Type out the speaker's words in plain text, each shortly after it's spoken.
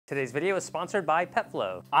Today's video is sponsored by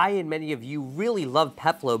PetFlow. I and many of you really love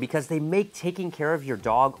PetFlow because they make taking care of your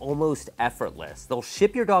dog almost effortless. They'll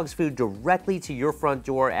ship your dog's food directly to your front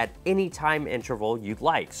door at any time interval you'd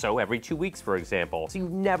like, so every 2 weeks, for example. So you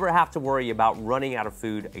never have to worry about running out of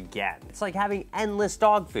food again. It's like having endless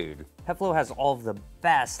dog food. PetFlow has all of the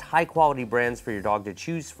best high-quality brands for your dog to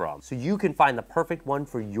choose from, so you can find the perfect one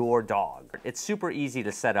for your dog. It's super easy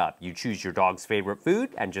to set up. You choose your dog's favorite food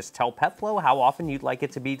and just tell PetFlow how often you'd like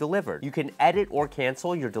it to be delivered. You can edit or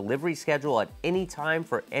cancel your delivery schedule at any time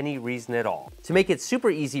for any reason at all. To make it super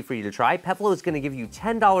easy for you to try, PetFlow is going to give you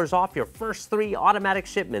 $10 off your first 3 automatic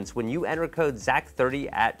shipments when you enter code ZACH30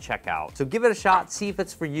 at checkout. So give it a shot, see if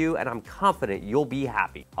it's for you, and I'm confident you'll be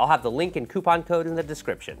happy. I'll have the link and coupon code in the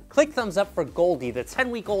description. Click thumbs up for Goldie, the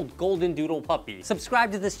 10-week-old Goldendoodle puppy. Subscribe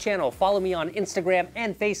to this channel, follow me on Instagram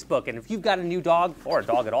and Facebook, and if you've got a new dog, or a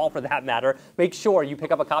dog at all for that matter, make sure you pick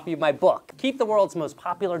up a copy of my book. Keep the world's most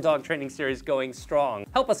popular dog training series going strong.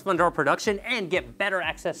 Help us fund our production and get better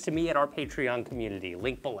access to me at our Patreon community,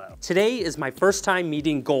 link below. Today is my first time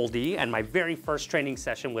meeting Goldie and my very first training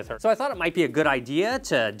session with her. So I thought it might be a good idea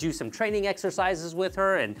to do some training exercises with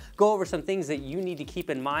her and go over some things that you need to keep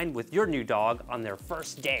in mind with your new dog on their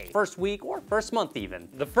first day, first week, or first month even.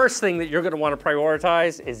 The first thing that you're gonna wanna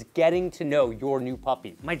prioritize is getting to know your new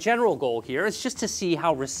puppy. My general goal here is just to see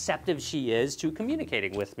how receptive she is to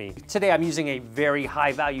communicating with me. Today I'm using a very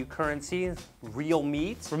high value currency, real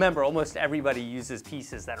meat. Remember, almost everybody uses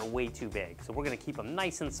pieces that are way too big, so we're gonna keep them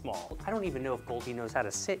nice and small. I don't even know if Goldie knows how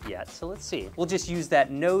to sit yet, so let's see. We'll just use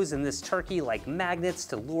that nose and this turkey like magnets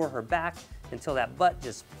to lure her back until that butt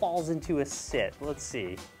just falls into a sit. Let's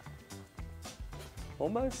see.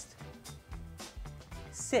 Almost.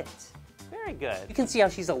 Sit. Very good. You can see how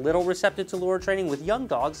she's a little receptive to lure training. With young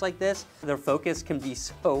dogs like this, their focus can be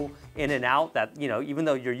so in and out that, you know, even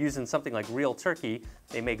though you're using something like real turkey,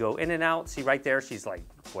 they may go in and out. See right there, she's like,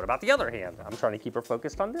 what about the other hand? I'm trying to keep her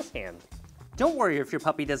focused on this hand. Don't worry if your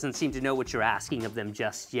puppy doesn't seem to know what you're asking of them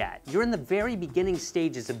just yet. You're in the very beginning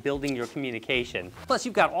stages of building your communication. Plus,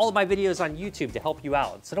 you've got all of my videos on YouTube to help you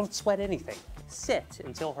out, so don't sweat anything. Sit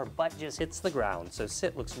until her butt just hits the ground, so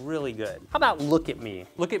sit looks really good. How about look at me?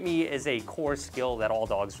 Look at me is a core skill that all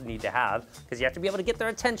dogs need to have, because you have to be able to get their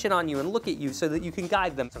attention on you and look at you so that you can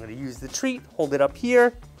guide them. So I'm gonna use the treat, hold it up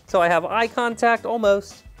here, so I have eye contact,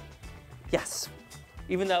 almost. Yes.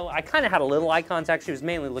 Even though I kind of had a little eye contact, she was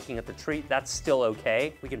mainly looking at the treat, that's still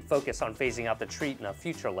okay. We can focus on phasing out the treat in a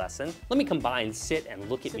future lesson. Let me combine sit and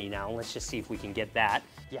look at me now. Let's just see if we can get that.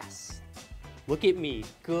 Yes. Look at me,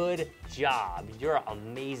 good job, you're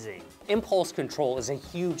amazing. Impulse control is a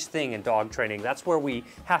huge thing in dog training. That's where we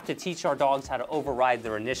have to teach our dogs how to override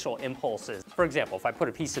their initial impulses. For example, if I put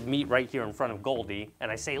a piece of meat right here in front of Goldie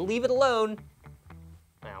and I say, leave it alone,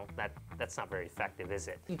 well, that's not very effective, is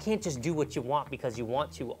it? You can't just do what you want because you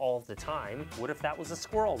want to all the time. What if that was a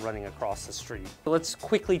squirrel running across the street? So let's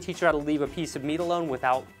quickly teach her how to leave a piece of meat alone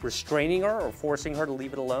without restraining her or forcing her to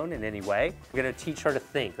leave it alone in any way. We're gonna teach her to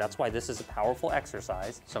think. That's why this is a powerful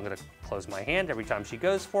exercise. So I'm gonna close my hand every time she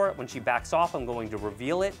goes for it. When she backs off, I'm going to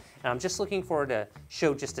reveal it. And I'm just looking for her to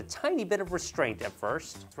show just a tiny bit of restraint at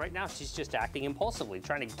first. So right now, she's just acting impulsively,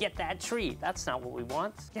 trying to get that treat. That's not what we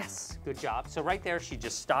want. Yes, good job. So right there, she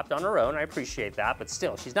just stopped on her own. I appreciate that, but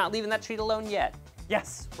still, she's not leaving that treat alone yet.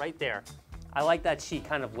 Yes, right there. I like that she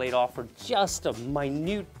kind of laid off for just a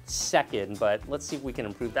minute second, but let's see if we can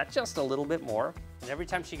improve that just a little bit more. And every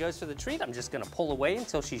time she goes for the treat, I'm just gonna pull away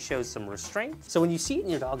until she shows some restraint. So when you see it in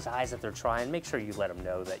your dog's eyes that they're trying, make sure you let them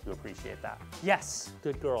know that you appreciate that. Yes,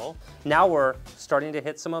 good girl. Now we're starting to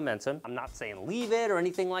hit some momentum. I'm not saying leave it or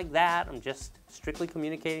anything like that. I'm just strictly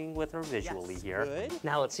communicating with her visually here. Good.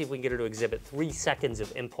 Now let's see if we can get her to exhibit 3 seconds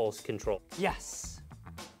of impulse control. Yes,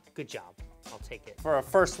 good job. I'll take it. For our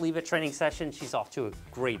first Leave It training session, she's off to a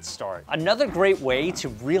great start. Another great way to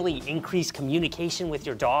really increase communication with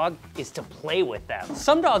your dog is to play with them.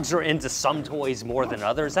 Some dogs are into some toys more than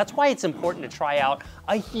others. That's why it's important to try out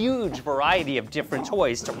a huge variety of different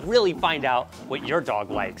toys to really find out what your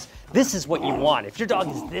dog likes. This is what you want. If your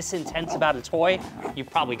dog is this intense about a toy, you've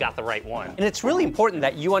probably got the right one. And it's really important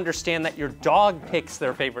that you understand that your dog picks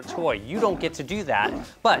their favorite toy. You don't get to do that,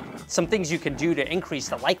 but some things you can do to increase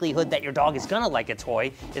the likelihood that your dog is gonna like a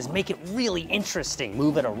toy is make it really interesting.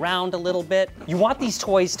 Move it around a little bit. You want these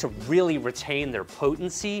toys to really retain their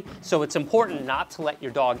potency, so it's important not to let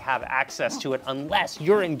your dog have access to it unless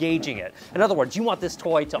you're engaging it. In other words, you want this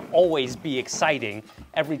toy to always be exciting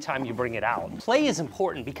every time you bring it out. Play is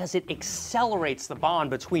important because it accelerates the bond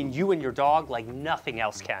between you and your dog like nothing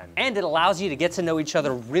else can. And it allows you to get to know each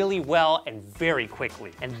other really well and very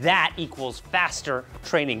quickly. And that equals faster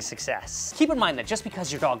training success. Keep in mind that just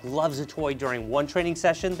because your dog loves a toy during one training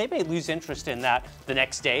session, they may lose interest in that the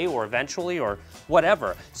next day or eventually or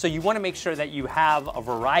whatever. So you want to make sure that you have a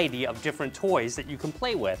variety of different toys that you can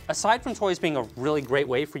play with. Aside from toys being a really great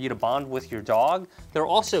way for you to bond with your dog, they're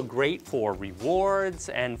also great for rewards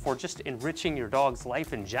and for just enriching your dog's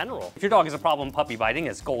life in general. If your dog has a problem puppy biting,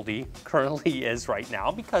 as Goldie currently is right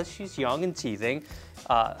now because she's young and teething,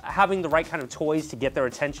 having the right kind of toys to get their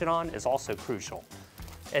attention on is also crucial.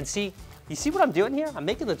 And see, you see what I'm doing here? I'm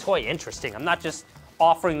making the toy interesting. I'm not just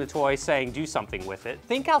offering the toy saying do something with it.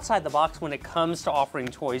 Think outside the box when it comes to offering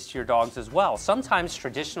toys to your dogs as well. Sometimes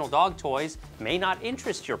traditional dog toys may not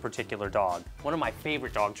interest your particular dog. One of my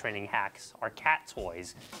favorite dog training hacks are cat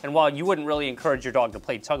toys. And while you wouldn't really encourage your dog to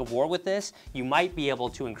play tug of war with this, you might be able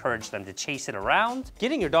to encourage them to chase it around.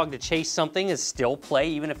 Getting your dog to chase something is still play,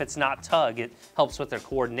 even if it's not tug. It helps with their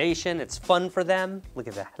coordination. It's fun for them. Look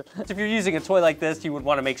at that. If you're using a toy like this, you would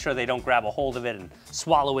want to make sure they don't grab a hold of it and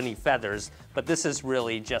swallow any feathers. But this is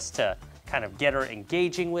really just to kind of get her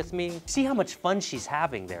engaging with me. See how much fun she's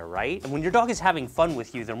having there, right? And when your dog is having fun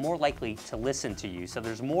with you, they're more likely to listen to you, so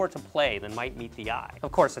there's more to play than might meet the eye.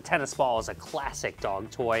 Of course, a tennis ball is a classic dog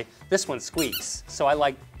toy. This one squeaks, so I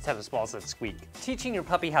like tennis balls that squeak. Teaching your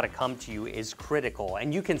puppy how to come to you is critical,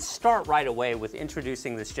 and you can start right away with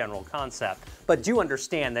introducing this general concept, but do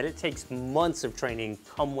understand that it takes months of training,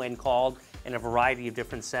 come when called, in a variety of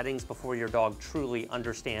different settings before your dog truly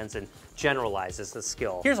understands and generalizes the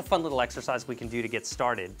skill. Here's a fun little exercise we can do to get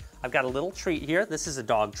started. I've got a little treat here. This is a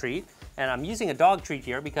dog treat, and I'm using a dog treat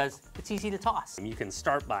here because it's easy to toss. You can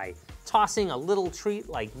start by tossing a little treat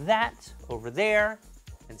like that over there,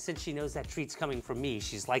 and since she knows that treat's coming from me,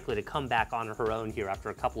 she's likely to come back on her own here after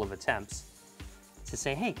a couple of attempts to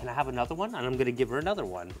say, hey, can I have another one? And I'm gonna give her another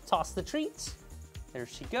one. Toss the treat. There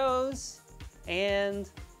she goes, and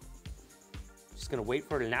just gonna wait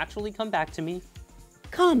for her to naturally come back to me.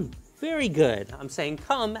 Come, very good. I'm saying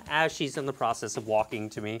come as she's in the process of walking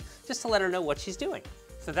to me, just to let her know what she's doing.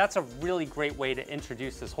 So that's a really great way to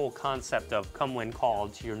introduce this whole concept of come when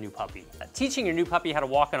called to your new puppy. Teaching your new puppy how to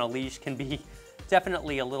walk on a leash can be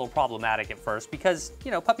definitely a little problematic at first because,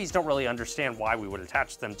 you know, puppies don't really understand why we would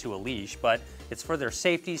attach them to a leash, but it's for their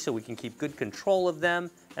safety so we can keep good control of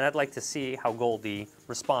them. And I'd like to see how Goldie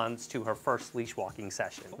responds to her first leash walking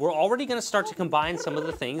session. We're already gonna start to combine some of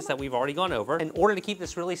the things that we've already gone over. In order to keep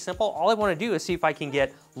this really simple, all I wanna do is see if I can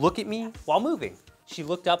get look at me while moving. She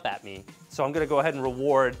looked up at me, so I'm gonna go ahead and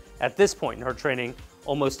reward, at this point in her training,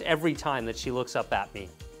 almost every time that she looks up at me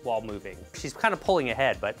while moving. She's kind of pulling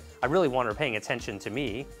ahead, but I really want her paying attention to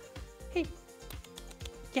me. Hey,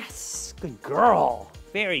 yes, good girl,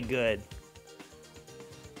 very good.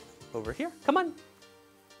 Over here, come on.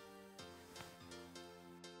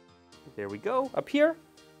 There we go, up here.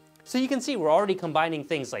 So you can see we're already combining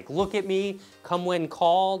things like look at me, come when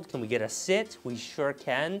called, can we get a sit? We sure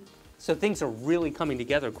can. So things are really coming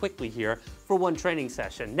together quickly here for one training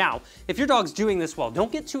session. Now, if your dog's doing this well,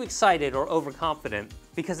 don't get too excited or overconfident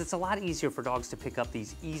because it's a lot easier for dogs to pick up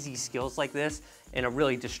these easy skills like this in a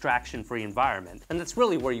really distraction-free environment. And that's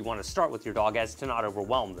really where you want to start with your dog as to not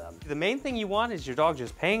overwhelm them. The main thing you want is your dog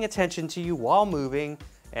just paying attention to you while moving,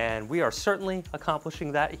 and we are certainly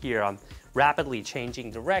accomplishing that here. I'm rapidly changing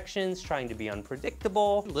directions, trying to be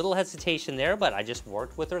unpredictable. A little hesitation there, but I just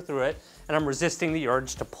worked with her through it, and I'm resisting the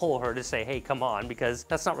urge to pull her to say, hey, come on, because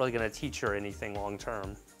that's not really gonna teach her anything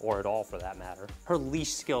long-term, or at all for that matter. Her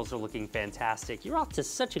leash skills are looking fantastic. You're off to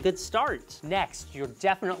such a good start. Next, you're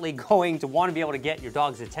definitely going to want to be able to get your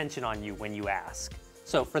dog's attention on you when you ask.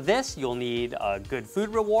 So for this, you'll need a good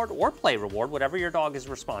food reward or play reward, whatever your dog is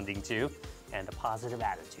responding to, and a positive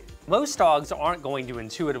attitude. Most dogs aren't going to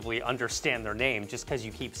intuitively understand their name just because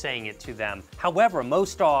you keep saying it to them. However,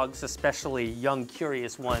 most dogs, especially young,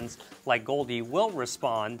 curious ones like Goldie, will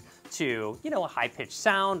respond to, you know, a high-pitched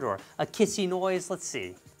sound or a kissy noise. Let's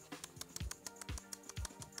see.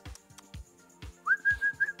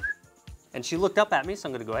 And she looked up at me, so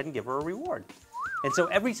I'm gonna go ahead and give her a reward. And so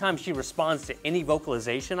every time she responds to any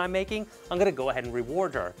vocalization I'm making, I'm gonna go ahead and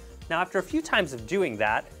reward her. Now, after a few times of doing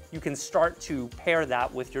that, you can start to pair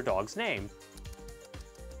that with your dog's name.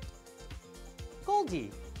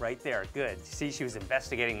 Goldie, right there, good. See, she was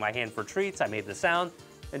investigating my hand for treats. I made the sound,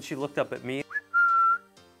 and she looked up at me.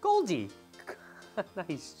 Goldie,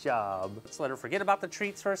 nice job. Let's let her forget about the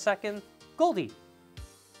treats for a second. Goldie.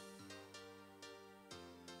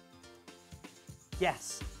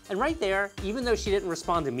 Yes, And right there, even though she didn't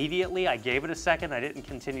respond immediately, I gave it a second. I didn't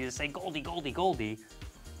continue to say, Goldie, Goldie, Goldie,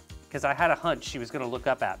 because I had a hunch she was gonna look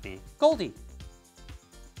up at me. Goldie.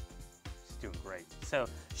 She's doing great. So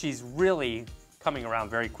she's really coming around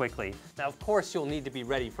very quickly. Now, of course, you'll need to be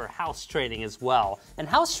ready for house training as well. And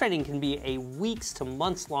house training can be a weeks to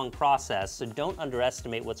months long process, so don't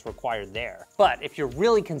underestimate what's required there. But if you're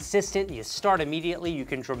really consistent and you start immediately, you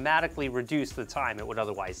can dramatically reduce the time it would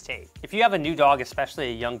otherwise take. If you have a new dog, especially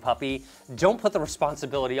a young puppy, don't put the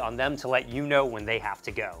responsibility on them to let you know when they have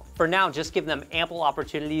to go. For now, just give them ample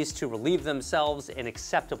opportunities to relieve themselves in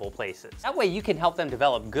acceptable places. That way you can help them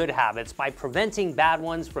develop good habits by preventing bad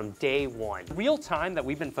ones from day one. Real time that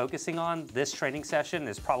we've been focusing on this training session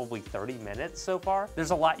is probably 30 minutes so far.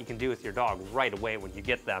 There's a lot you can do with your dog right away when you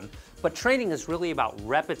get them, but training is really about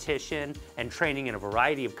repetition and training in a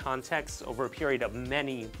variety of contexts over a period of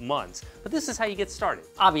many months. But this is how you get started.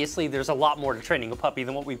 Obviously, there's a lot more to training a puppy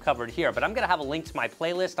than what we've covered here, but I'm gonna have a link to my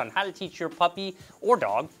playlist on how to teach your puppy or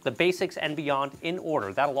dog the basics and beyond in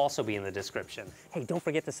order. That'll also be in the description. Hey, don't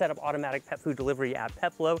forget to set up automatic pet food delivery at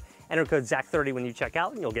Petflow. Enter code ZACH30 when you check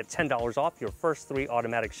out and you'll get $10 off your first 3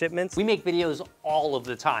 automatic shipments. We make videos all of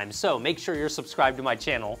the time, so make sure you're subscribed to my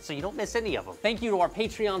channel so you don't miss any of them. Thank you to our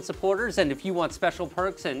Patreon supporters, and if you want special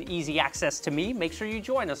perks and easy access to me, make sure you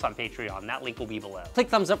join us on Patreon. That link will be below. Click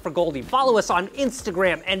thumbs up for Goldie. Follow us on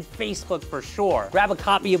Instagram and Facebook for sure. Grab a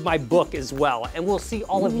copy of my book as well, and we'll see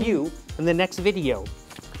all of you in the next video.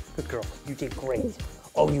 Good girl, you did great.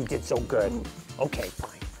 Oh, you did so good. Okay,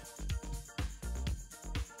 fine.